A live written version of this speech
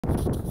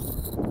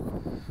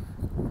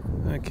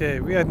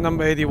Okay, we're at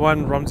number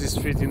 81 Rumsey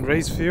Street in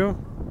Raceview.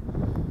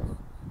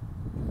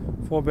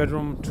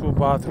 4-bedroom,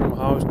 2-bathroom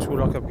house, 2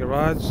 lock-up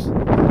garage.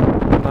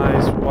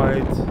 Nice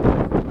wide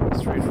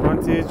street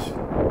frontage.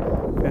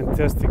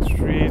 Fantastic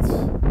street.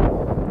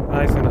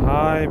 Nice and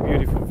high.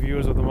 Beautiful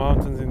views of the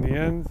mountains in the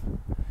end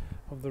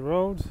of the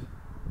road.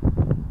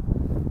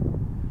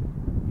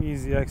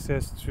 Easy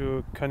access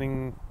to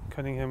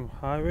Cunningham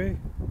Highway.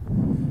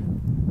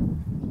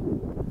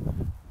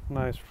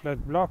 Nice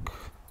flat block.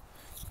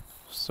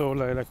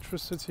 Solar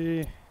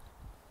electricity.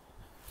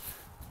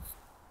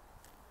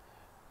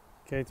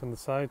 Gate on the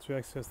side to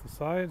access the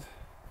side.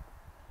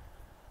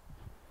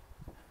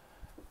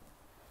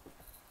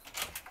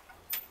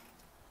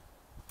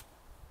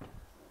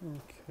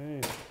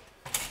 Okay,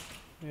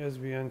 as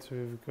we enter,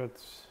 we've got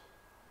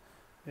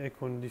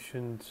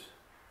air-conditioned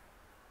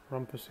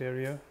rumpus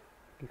area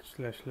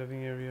slash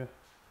living area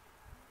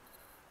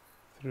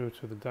through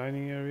to the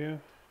dining area,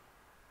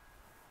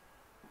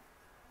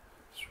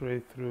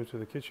 straight through to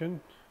the kitchen.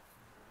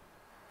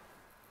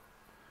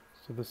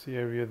 So this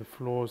area, the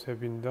floors have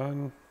been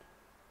done,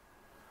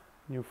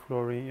 new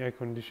flooring, air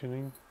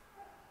conditioning.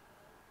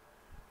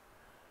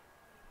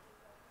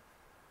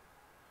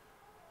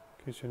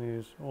 Kitchen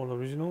is all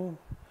original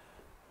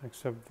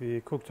except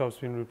the cooktop's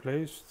been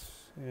replaced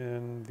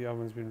and the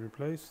oven's been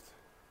replaced.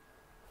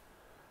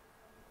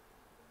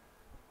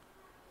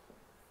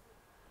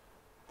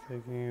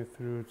 Taking you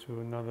through to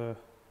another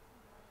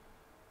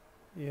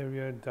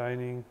area,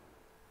 dining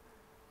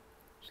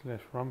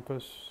slash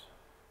rumpus.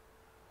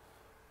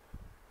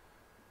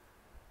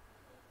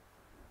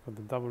 Got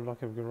the double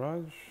lock-up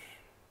garage.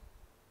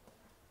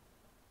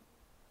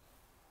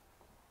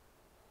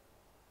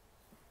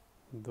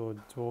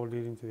 Door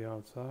leading to the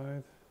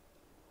outside.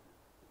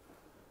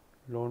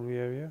 Laundry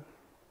area.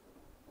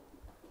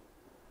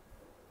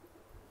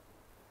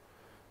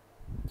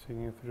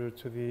 Taking you through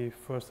to the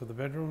first of the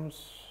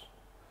bedrooms.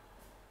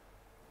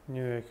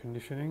 New air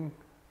conditioning.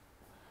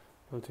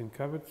 Built-in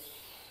cupboards.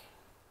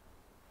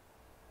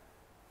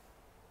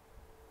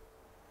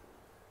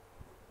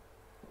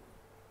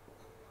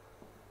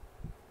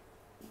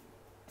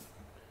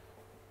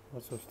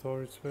 Lots of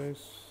storage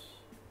space.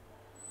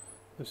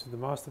 This is the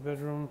master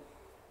bedroom.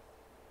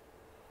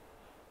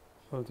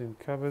 Built-in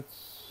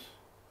cupboards,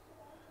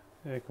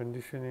 air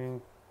conditioning,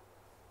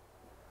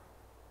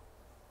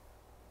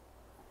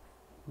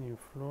 new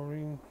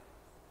flooring,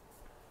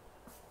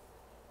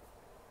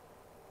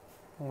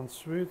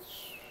 ensuite,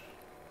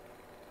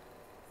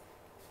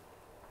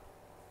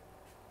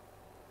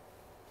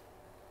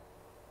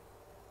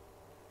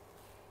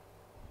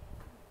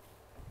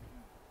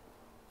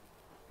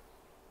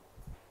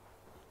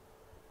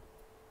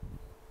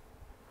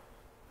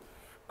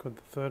 got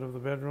the third of the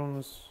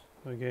bedrooms.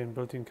 Again,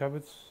 built-in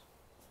cupboards,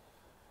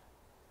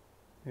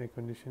 air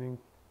conditioning.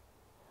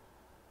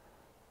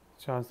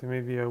 Chance there may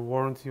be a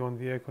warranty on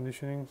the air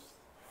conditioning.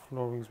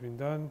 Flooring's been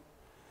done.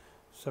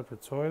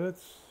 Separate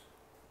toilets.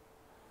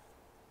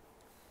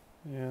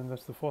 And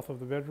that's the fourth of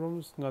the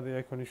bedrooms. Now the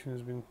air conditioning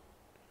has been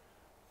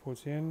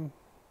put in.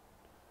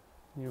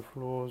 New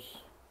floors,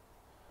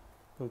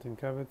 built-in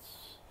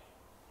cupboards.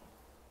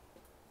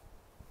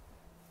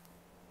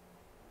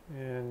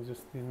 And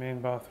just the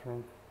main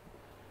bathroom,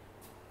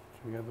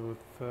 together with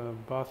the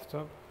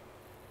bathtub.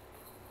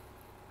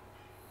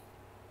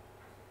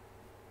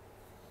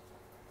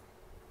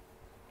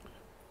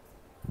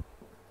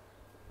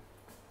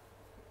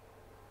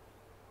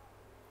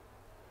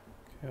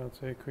 Okay, I'll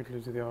take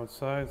quickly to the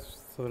outside.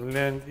 So the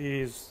land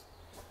is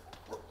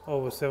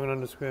over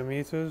 700 square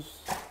meters.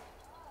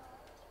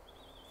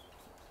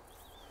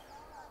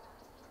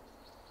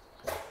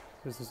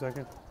 Just a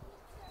second.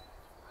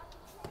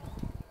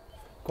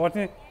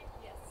 Courtney?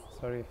 Yes.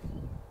 Sorry.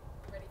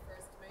 Ready for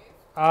us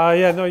to move?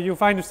 Yeah, no, you're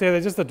fine to stay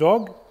there. Just the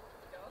dog? Dog?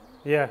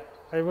 Yeah.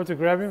 Are you able to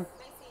grab him?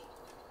 Macy.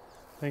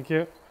 Thank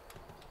you.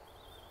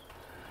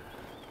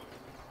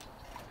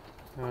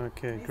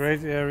 Okay,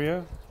 great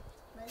area.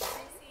 Macy.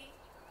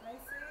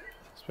 Macy.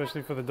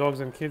 Especially for the dogs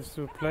and kids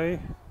to play.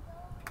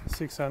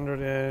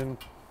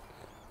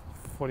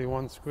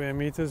 641 square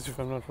meters, if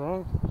I'm not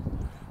wrong.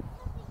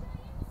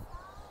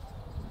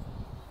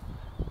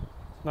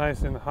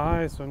 Nice and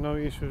high, so no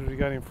issues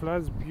regarding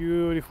floods.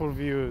 Beautiful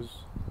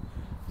views.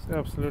 It's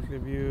absolutely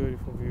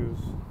beautiful views.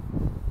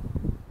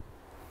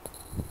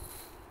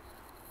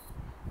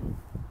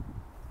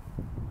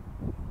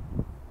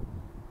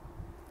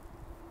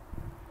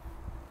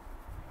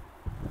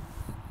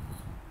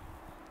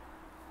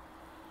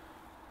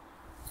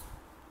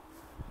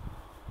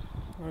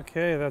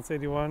 Okay, that's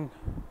 81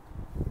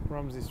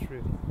 Rumsey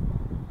Street.